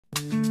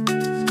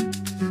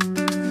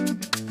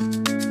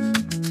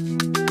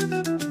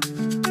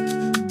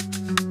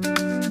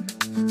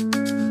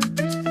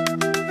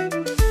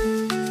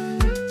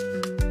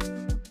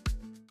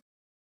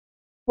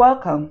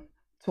Welcome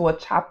to a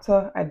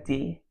chapter a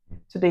day.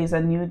 Today is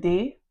a new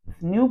day,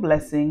 new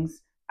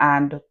blessings,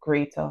 and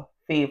greater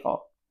favor.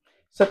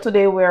 So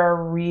today we're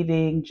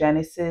reading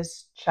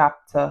Genesis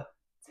chapter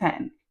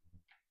 10.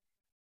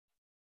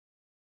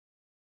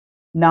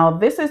 Now,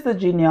 this is the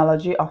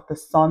genealogy of the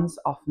sons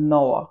of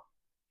Noah: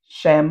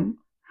 Shem,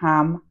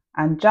 Ham,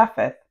 and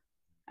Japheth,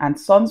 and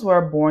sons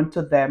were born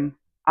to them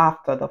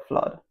after the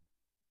flood.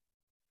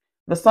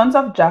 The sons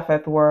of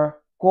Japheth were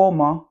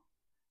Gomer,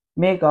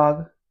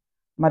 Magog,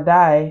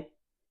 Madai,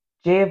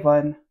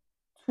 Javan,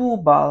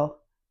 Tubal,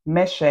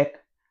 Meshech,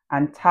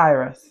 and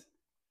Tyrus.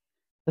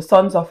 The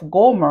sons of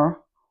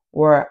Gomer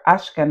were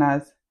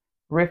Ashkenaz,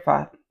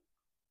 Riphath,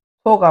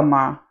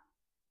 Togarmah.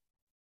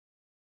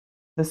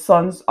 The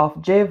sons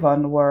of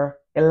Javan were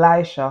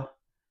Elisha,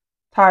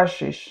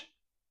 Tarshish,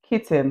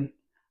 Kittim,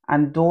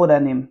 and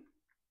Dodanim.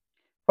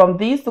 From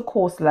these the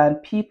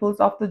coastland peoples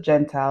of the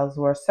Gentiles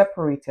were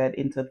separated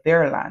into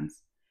their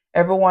lands,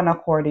 everyone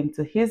according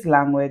to his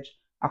language,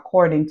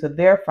 according to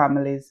their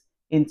families,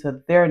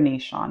 into their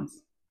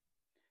nations.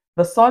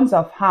 The sons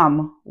of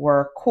Ham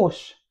were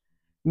Cush,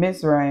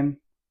 Mizraim,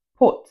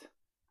 Put,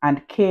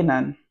 and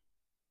Canaan.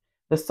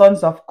 The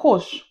sons of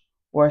Cush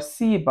were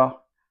Seba,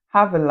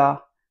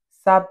 Havilah,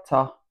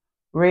 Sabta,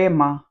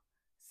 Ramah,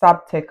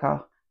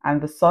 Sabteka,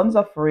 and the sons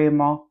of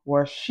Ramah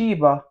were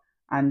Sheba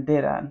and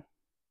Dedan.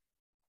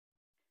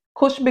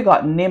 Cush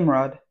begot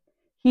Nimrod.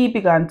 He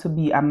began to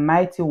be a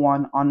mighty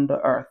one on the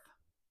earth.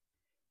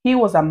 He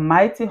was a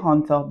mighty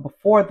hunter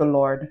before the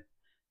Lord.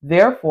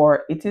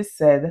 Therefore it is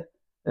said,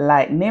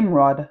 like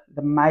Nimrod,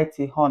 the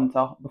mighty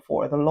hunter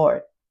before the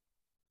Lord.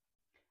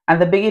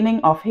 And the beginning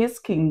of his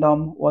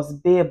kingdom was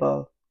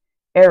Babel,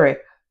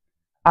 Erech,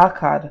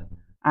 Akkad,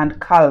 and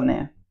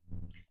Calneh,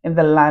 in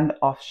the land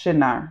of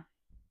Shinar.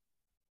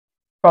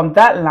 From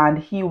that land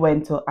he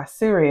went to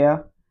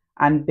Assyria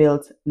and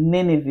built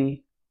Nineveh,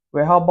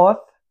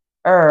 Rehoboth,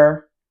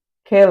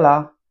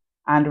 Keilah,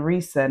 and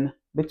Resen,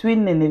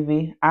 between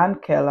Nineveh and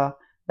Keilah,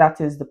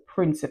 that is the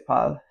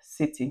principal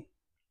city.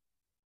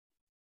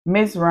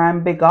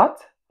 Mizraim begot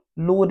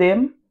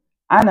Ludim,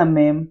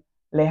 Anamim,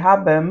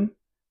 Lehabim,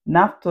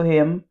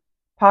 Naphtuhim,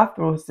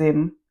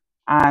 Pathrusim,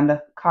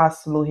 and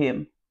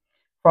Casluhim,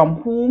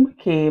 from whom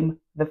came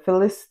the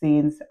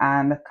Philistines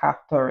and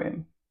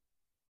Caphtorim.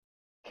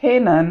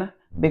 Canaan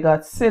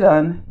begot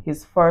Sidon,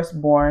 his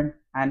firstborn,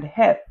 and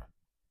Heth,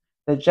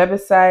 the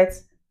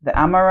Jebusites, the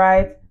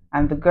Amorites,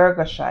 and the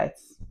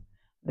Girgashites,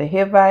 the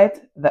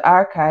Hivite, the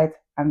Arkite,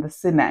 and the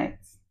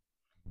Sinites,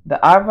 the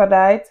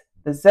Arvadite,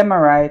 the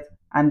Zemarite,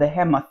 and the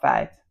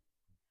Hemathite.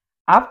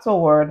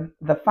 Afterward,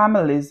 the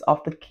families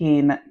of the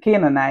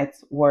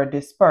Canaanites were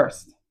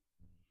dispersed,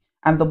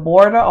 and the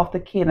border of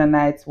the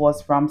Canaanites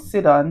was from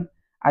Sidon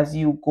as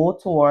you go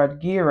toward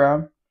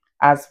Gerar,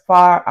 as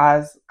far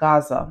as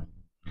Gaza.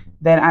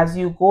 Then as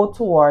you go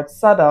toward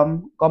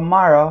Sodom,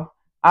 Gomorrah,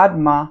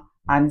 Admah,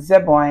 and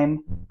Zeboim,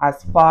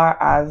 as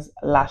far as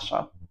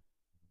Lasha.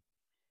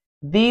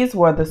 These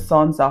were the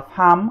sons of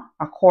Ham,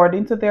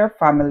 according to their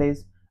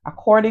families,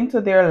 according to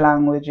their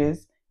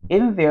languages,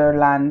 in their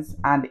lands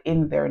and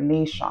in their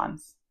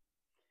nations.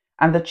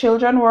 And the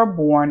children were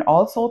born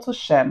also to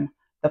Shem,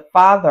 the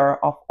father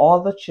of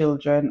all the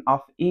children of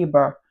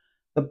Eber,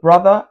 the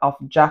brother of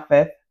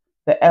Japheth,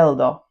 the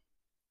elder.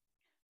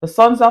 The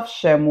sons of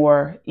Shem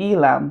were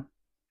Elam,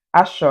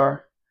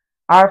 Ashur,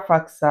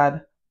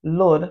 Arphaxad,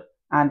 Lud,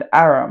 and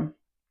Aram.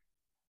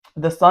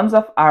 The sons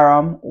of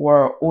Aram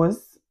were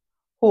Uz,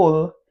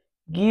 Hul,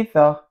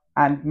 Gether,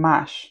 and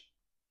Mash.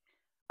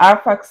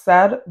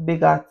 Arphaxad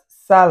begot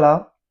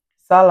Salah,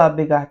 Salah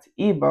begot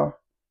Eber.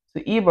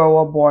 To Eber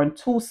were born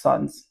two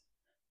sons.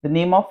 The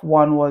name of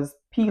one was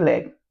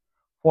Peleg,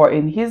 for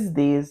in his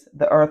days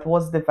the earth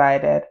was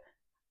divided,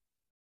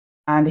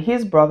 and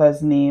his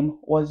brother's name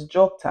was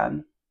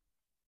Joktan.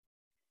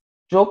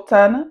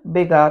 Joktan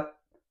begot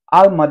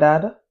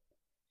Almodad,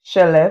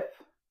 Sheleph,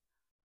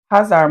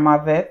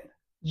 Hazarmaveth,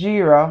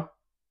 Jera,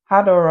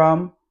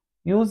 Hadoram,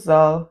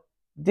 Uzal,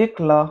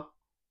 Dikla,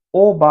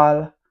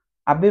 Obal,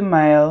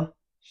 Abimael,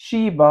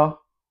 Sheba,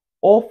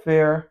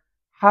 Ophir,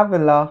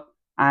 Havilah,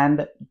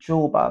 and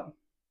Jobab.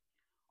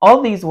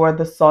 All these were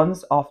the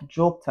sons of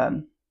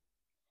Joktan,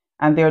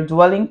 and their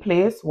dwelling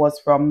place was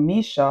from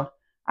Mesha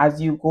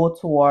as you go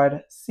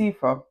toward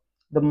Sephar,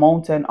 the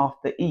mountain of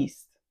the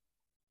east.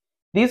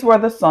 These were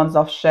the sons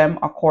of Shem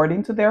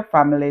according to their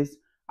families,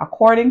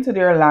 according to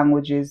their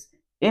languages,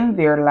 in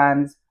their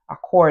lands,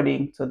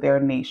 according to their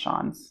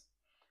nations.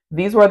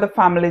 These were the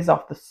families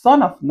of the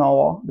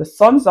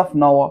sons of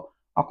Noah,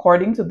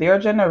 according to their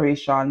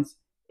generations,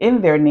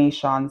 in their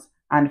nations,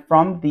 and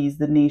from these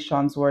the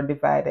nations were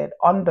divided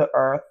on the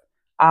earth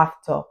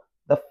after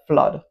the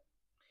flood.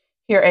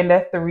 Here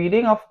endeth the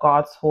reading of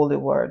God's holy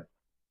word.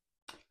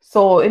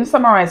 So in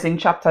summarizing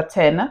chapter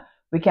 10,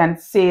 we can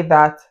say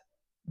that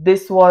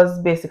this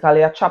was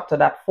basically a chapter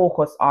that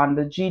focused on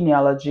the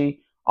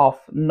genealogy of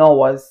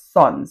Noah's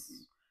sons.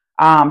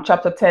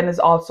 Chapter 10 is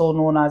also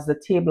known as the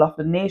Table of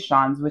the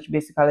Nations, which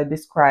basically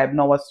describe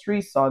Noah's three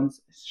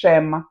sons,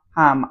 Shem,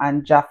 Ham,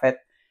 and Japheth.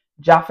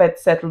 Japheth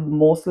settled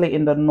mostly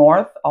in the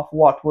north of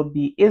what would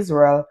be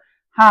Israel.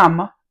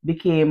 Ham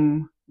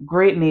became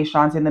great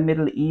nations in the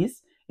Middle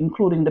East,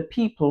 including the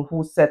people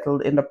who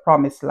settled in the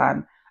Promised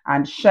Land.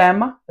 And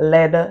Shem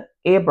led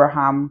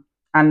Abraham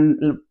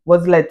and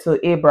was led to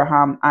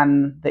Abraham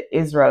and the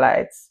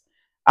Israelites.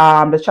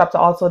 The chapter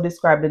also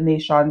described the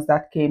nations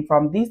that came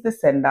from these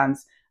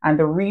descendants and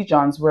the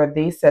regions where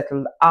they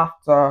settled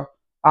after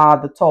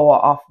the Tower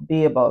of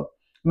Babel.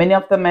 Many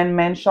of the men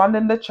mentioned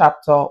in the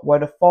chapter were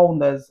the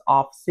founders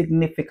of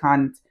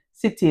significant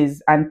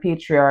cities and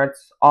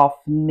patriarchs of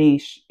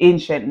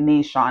ancient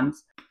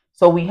nations.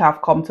 So we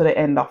have come to the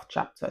end of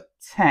chapter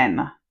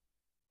 10.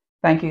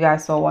 Thank you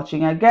guys for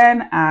watching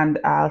again, and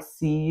I'll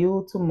see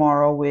you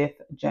tomorrow with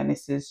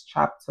Genesis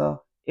chapter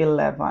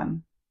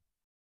 11.